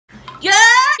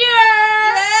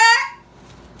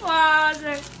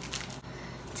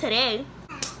Today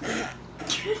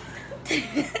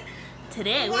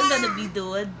we're gonna be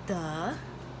doing the.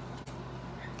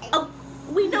 Oh,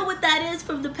 we know what that is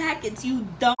from the packets. You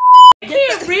dumb. You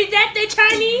can't read that. They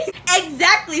Chinese.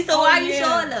 Exactly. So why are you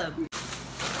showing them?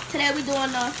 Today we're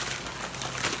doing the.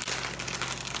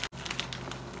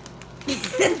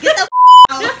 Get the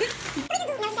out.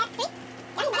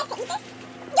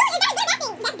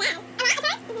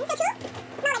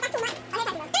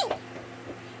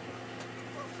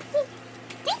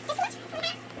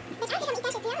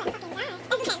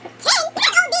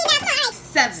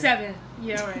 Seven.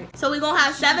 Yeah, right. So we're gonna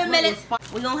have 7 minutes.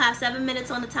 We're gonna have 7 minutes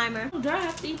on the timer. Do I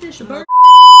have to eat this bird?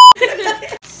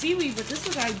 Seaweed, but this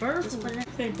is like bird food.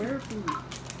 Say bird food.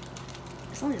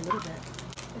 It's only a little bit.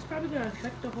 It's probably gonna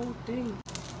affect the whole thing.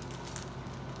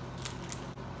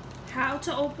 How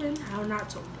to open, how not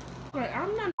to open. Like,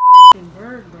 I'm not a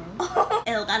bird, bro.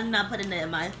 Ew, I did not put it in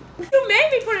mine. You made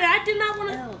me put it. I did not want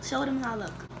to. Ew, show them how I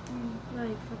look.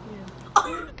 Like, fuck yeah.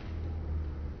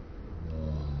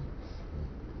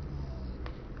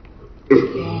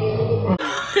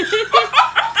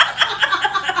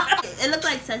 It looks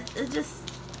like it's just.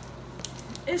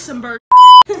 It's some bird.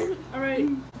 Alright. Okay,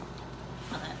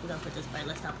 we're gonna put this by.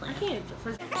 Let's stop playing. I can't.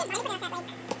 First. I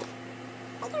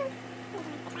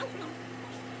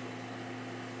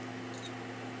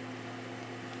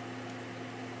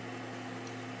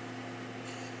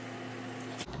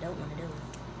don't want to do it.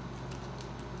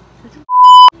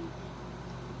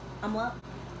 I'm up.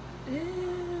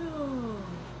 Ew.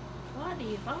 What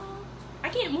the fuck? I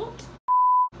can't move.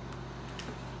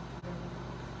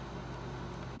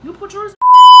 You put yours.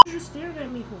 You just stared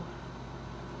at me for.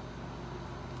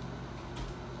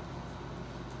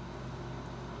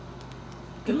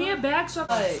 Give me a bag so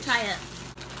I can Try it.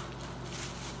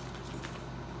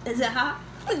 Is it hot?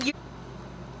 I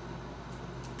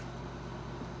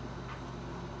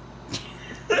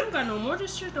don't got no more.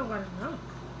 This shit don't got enough.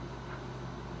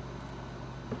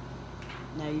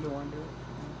 No, you don't want to do it.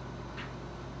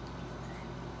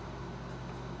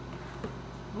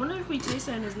 I wonder if we taste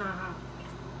it and it's not hot.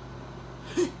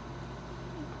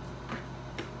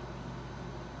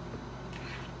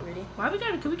 Ready? Why we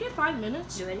gotta? Can we get 5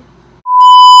 minutes? You ready?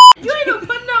 You ain't even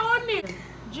putting that on there,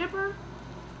 Jibber.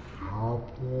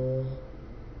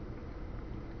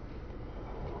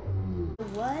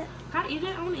 What? I eat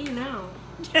it. I want to eat now.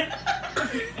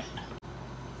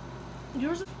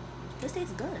 Yours? This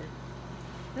tastes good.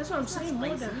 That's what I'm saying.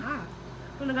 More than hot.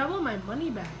 When I want my money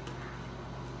back.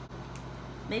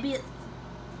 Maybe it's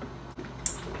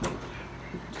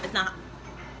not.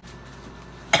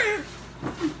 You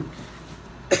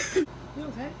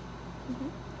okay?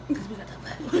 Because we got that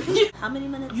back. How many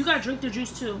minutes? You gotta drink the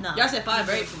juice too. No. Y'all said 5,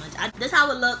 right? Too much. This how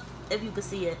it look if you could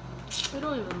see it. It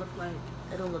don't even look like.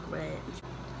 It don't look red.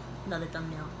 Another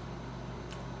thumbnail.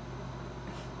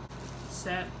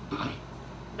 Set.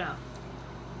 No.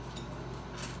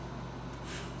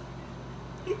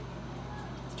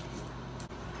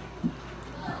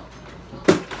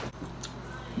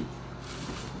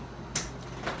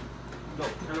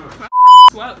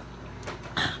 What?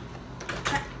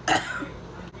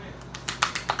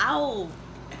 Ow.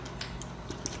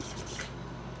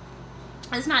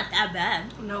 It's not that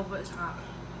bad. No, but it's hot.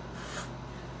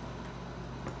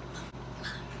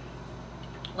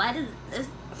 Why does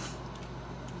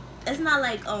it's not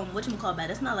like whatchamacallit,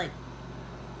 it's not like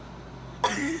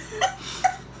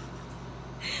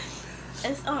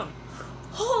it's oh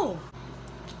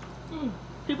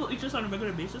People eat this on a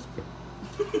regular basis.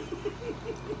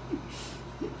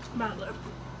 My lip.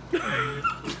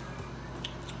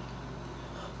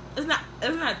 it's not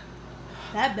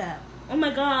that bad. Oh my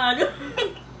god.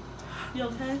 You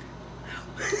okay?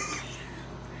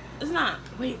 It's not.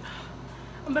 Wait.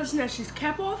 I'm about to snatch his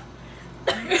cap off.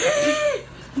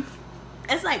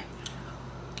 It's like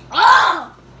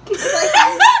oh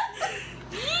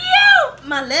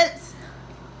my lips.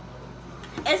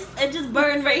 It just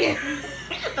burned right here.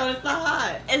 Oh, it's not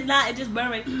hot. It's not, it just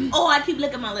burned right. Oh, I keep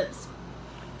licking my lips.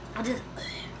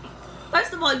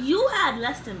 First of all, you had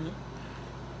less than me.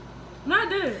 No, I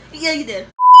did. Yeah, you did.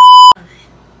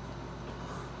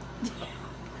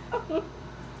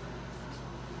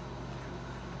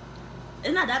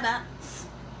 It's not that bad.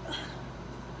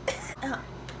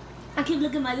 I keep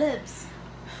licking my lips.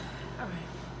 Alright.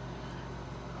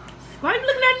 Why are you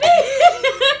looking at me?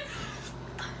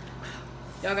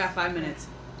 Y'all got 5 minutes.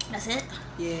 That's it?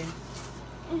 Yeah.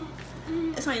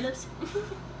 It's on your lips.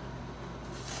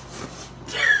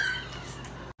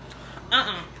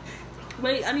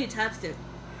 Wait, I need a chapstick.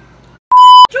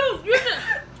 Dude, you're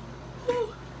not.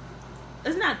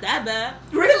 It's not that bad.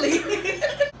 Really?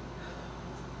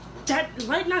 that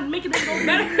light not making it go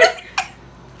better?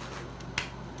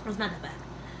 It's not that bad.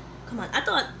 Come on. I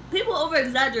thought people over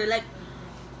exaggerate.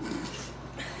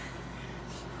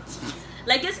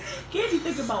 Like it's. Can't you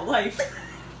think about life?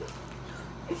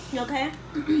 You okay?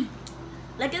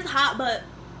 Like it's hot, but.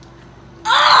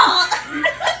 Oh!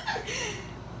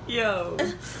 Yo.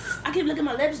 I keep looking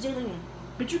at my lips, Jalen.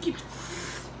 But you keep.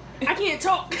 I can't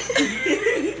talk.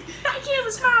 I can't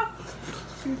even smile.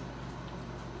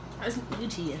 You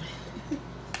cheated.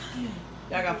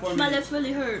 I got 4 minutes. My lips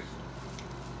really hurt.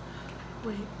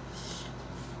 Wait.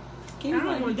 Can't you I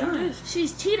don't want to do this.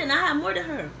 She's cheating. I have more than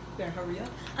her. You better hurry up.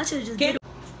 I should have just did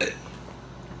it.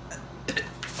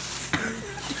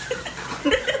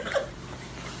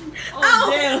 Oh,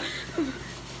 damn.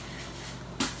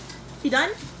 You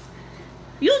done?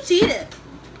 You cheated.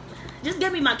 Just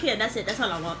give me my kid. That's it. That's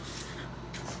all I want.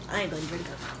 I ain't gonna drink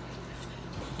it.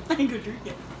 I ain't gonna drink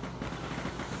it.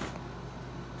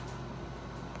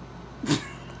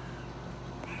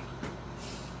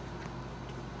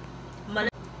 My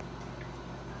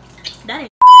that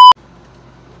ain't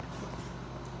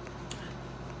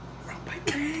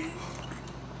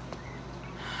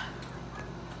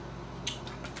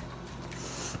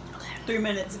 3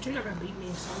 minutes. But you're not gonna beat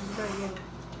me, so I'm very young.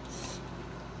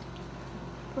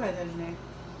 Go ahead, Tahzhaneee.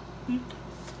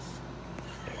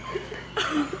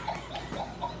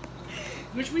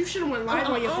 Which we should have went live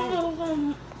on your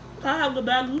phone. I have the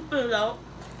bag. You spit it out.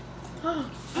 I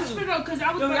spit it out because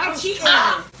I was Y'all cheating.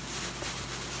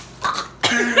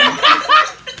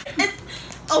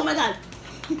 Oh my god.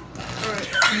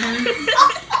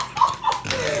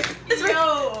 It's right.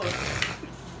 Yo.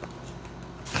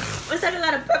 It's like I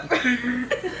got a pepper.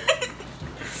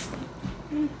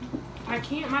 I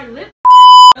can't. My lip.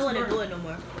 I don't want to do it no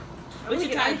more. We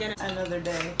should try again. Another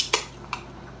day.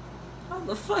 How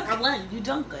the fuck? I won. You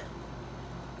drunk it.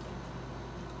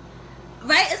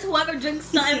 Right? It's whoever drinks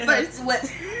something first. What?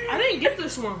 I didn't get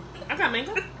this one. I got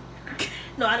mango.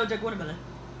 No, I don't drink watermelon.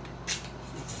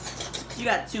 You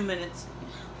got 2 minutes.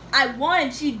 I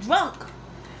won. She drunk.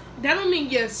 That don't mean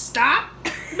you stop.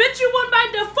 Bitch, you won by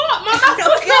default, mama.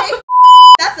 Okay.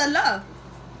 That's enough.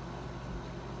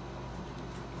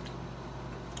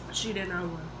 She did not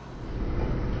win.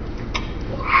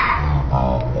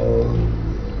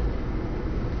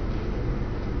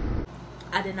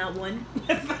 I did not win.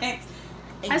 Thanks.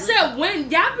 I said win.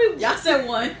 Y'all said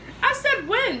one. I said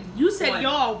win. You said One.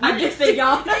 y'all. I just said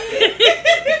y'all.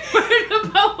 Worried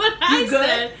about what I You good?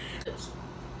 said.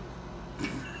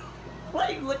 Why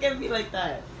you look at me like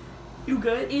that? You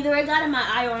good? Either it got in my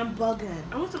eye or I'm bugging.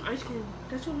 I want some ice cream.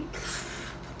 That's what we.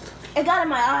 It got in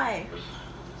my eye.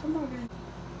 Some more good.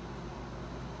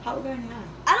 How we got in the eye?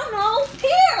 I don't know.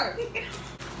 Here.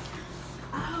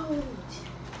 Ouch.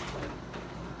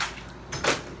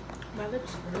 My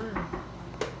lips burn.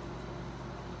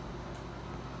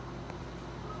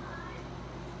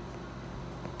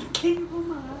 Can you pull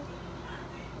my eye?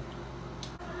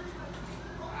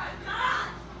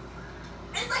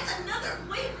 It's like another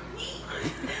way for me.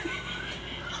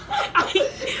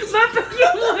 My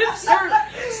fucking lips hurt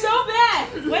so bad.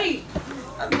 Wait,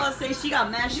 I was about to say she got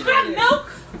mad shit you got in there. milk?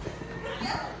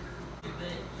 Yeah.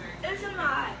 It's in my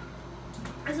eye.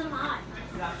 It's in my eye.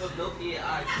 You got put milk in your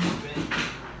eye.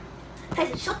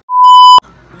 Hey, shut the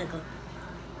nigga.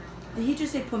 Did he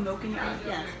just say put milk in your eye?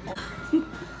 Yeah.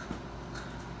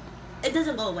 It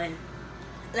doesn't go away.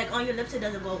 Like on your lips, it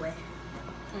doesn't go away.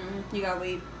 You gotta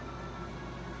wait.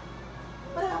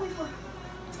 What are we for?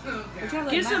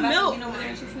 Get some milk.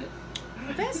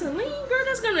 Vaseline, girl,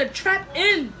 that's gonna trap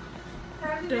in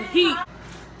the heat.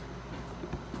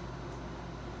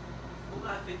 Who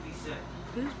got 50 cents?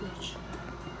 This bitch.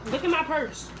 Look at my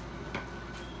purse.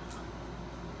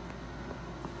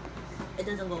 It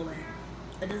doesn't go away.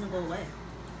 It doesn't go away.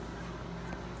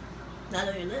 Not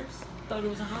on your lips. Thought it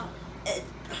was hot.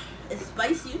 It's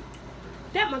spicy.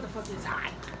 That motherfucker is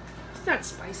hot. It's not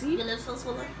spicy, Your lips so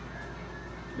swollen.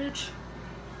 bitch.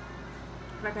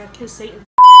 Like I kissed Satan.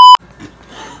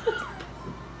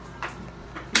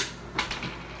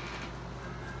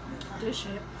 This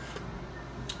shit.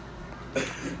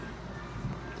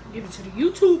 Give it to the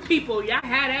YouTube people. Y'all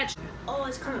had that shit. Oh,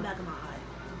 it's coming back in my eye.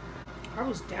 I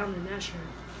was down in that shit.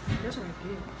 That's what I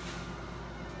did.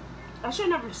 I should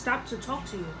never stop to talk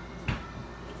to you.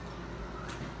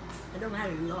 It don't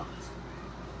matter. You lost.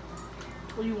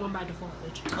 Well, you won by default,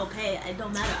 bitch. Okay, it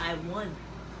don't matter. I won,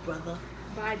 brother.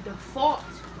 By default.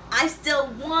 I still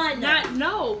won.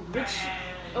 No, bitch.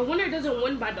 A winner doesn't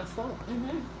win by default.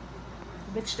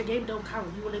 Bitch, the game don't count.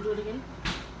 You want to do it again?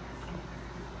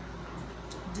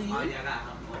 Do you?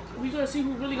 We gonna see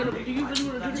who really gonna. Do you really want to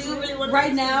do Do this? you really want to?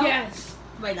 Right now? Yes.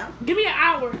 Right now? Give me an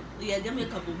hour. Yeah, give me a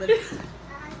couple minutes.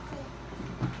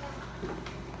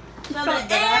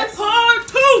 Part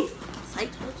 2.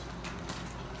 Psych switch.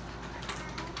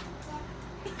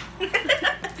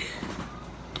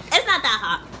 It's not that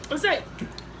hot. Let's say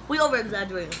We over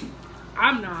exaggerating.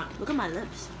 I'm not. Look at my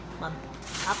lips. My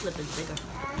top lip is bigger.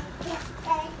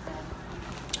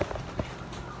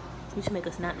 You should make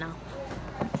a snap now.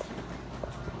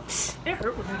 It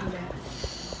hurt when I do that.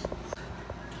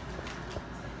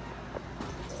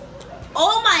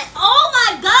 Oh my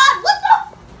God! What the?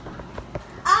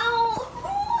 Ow!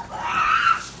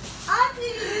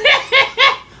 Auntie!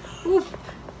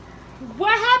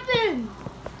 What happened?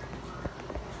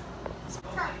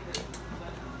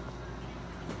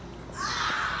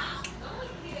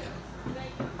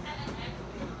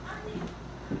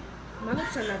 My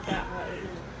lips are not that hot.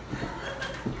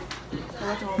 I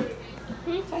went home.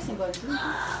 Tyson put.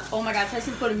 Oh my God,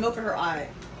 Tyson put milk in her eye.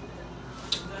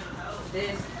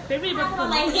 This. Baby, but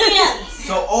My hands!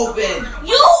 So open.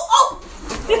 You! Oh!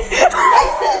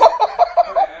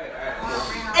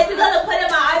 If you're gonna put it in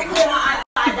my eye, put it in my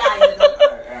eye.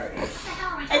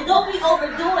 And don't be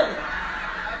overdoing it.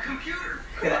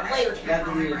 Wait. Got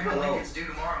the news. Hello. It's due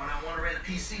tomorrow, and I want to rent a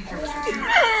PC for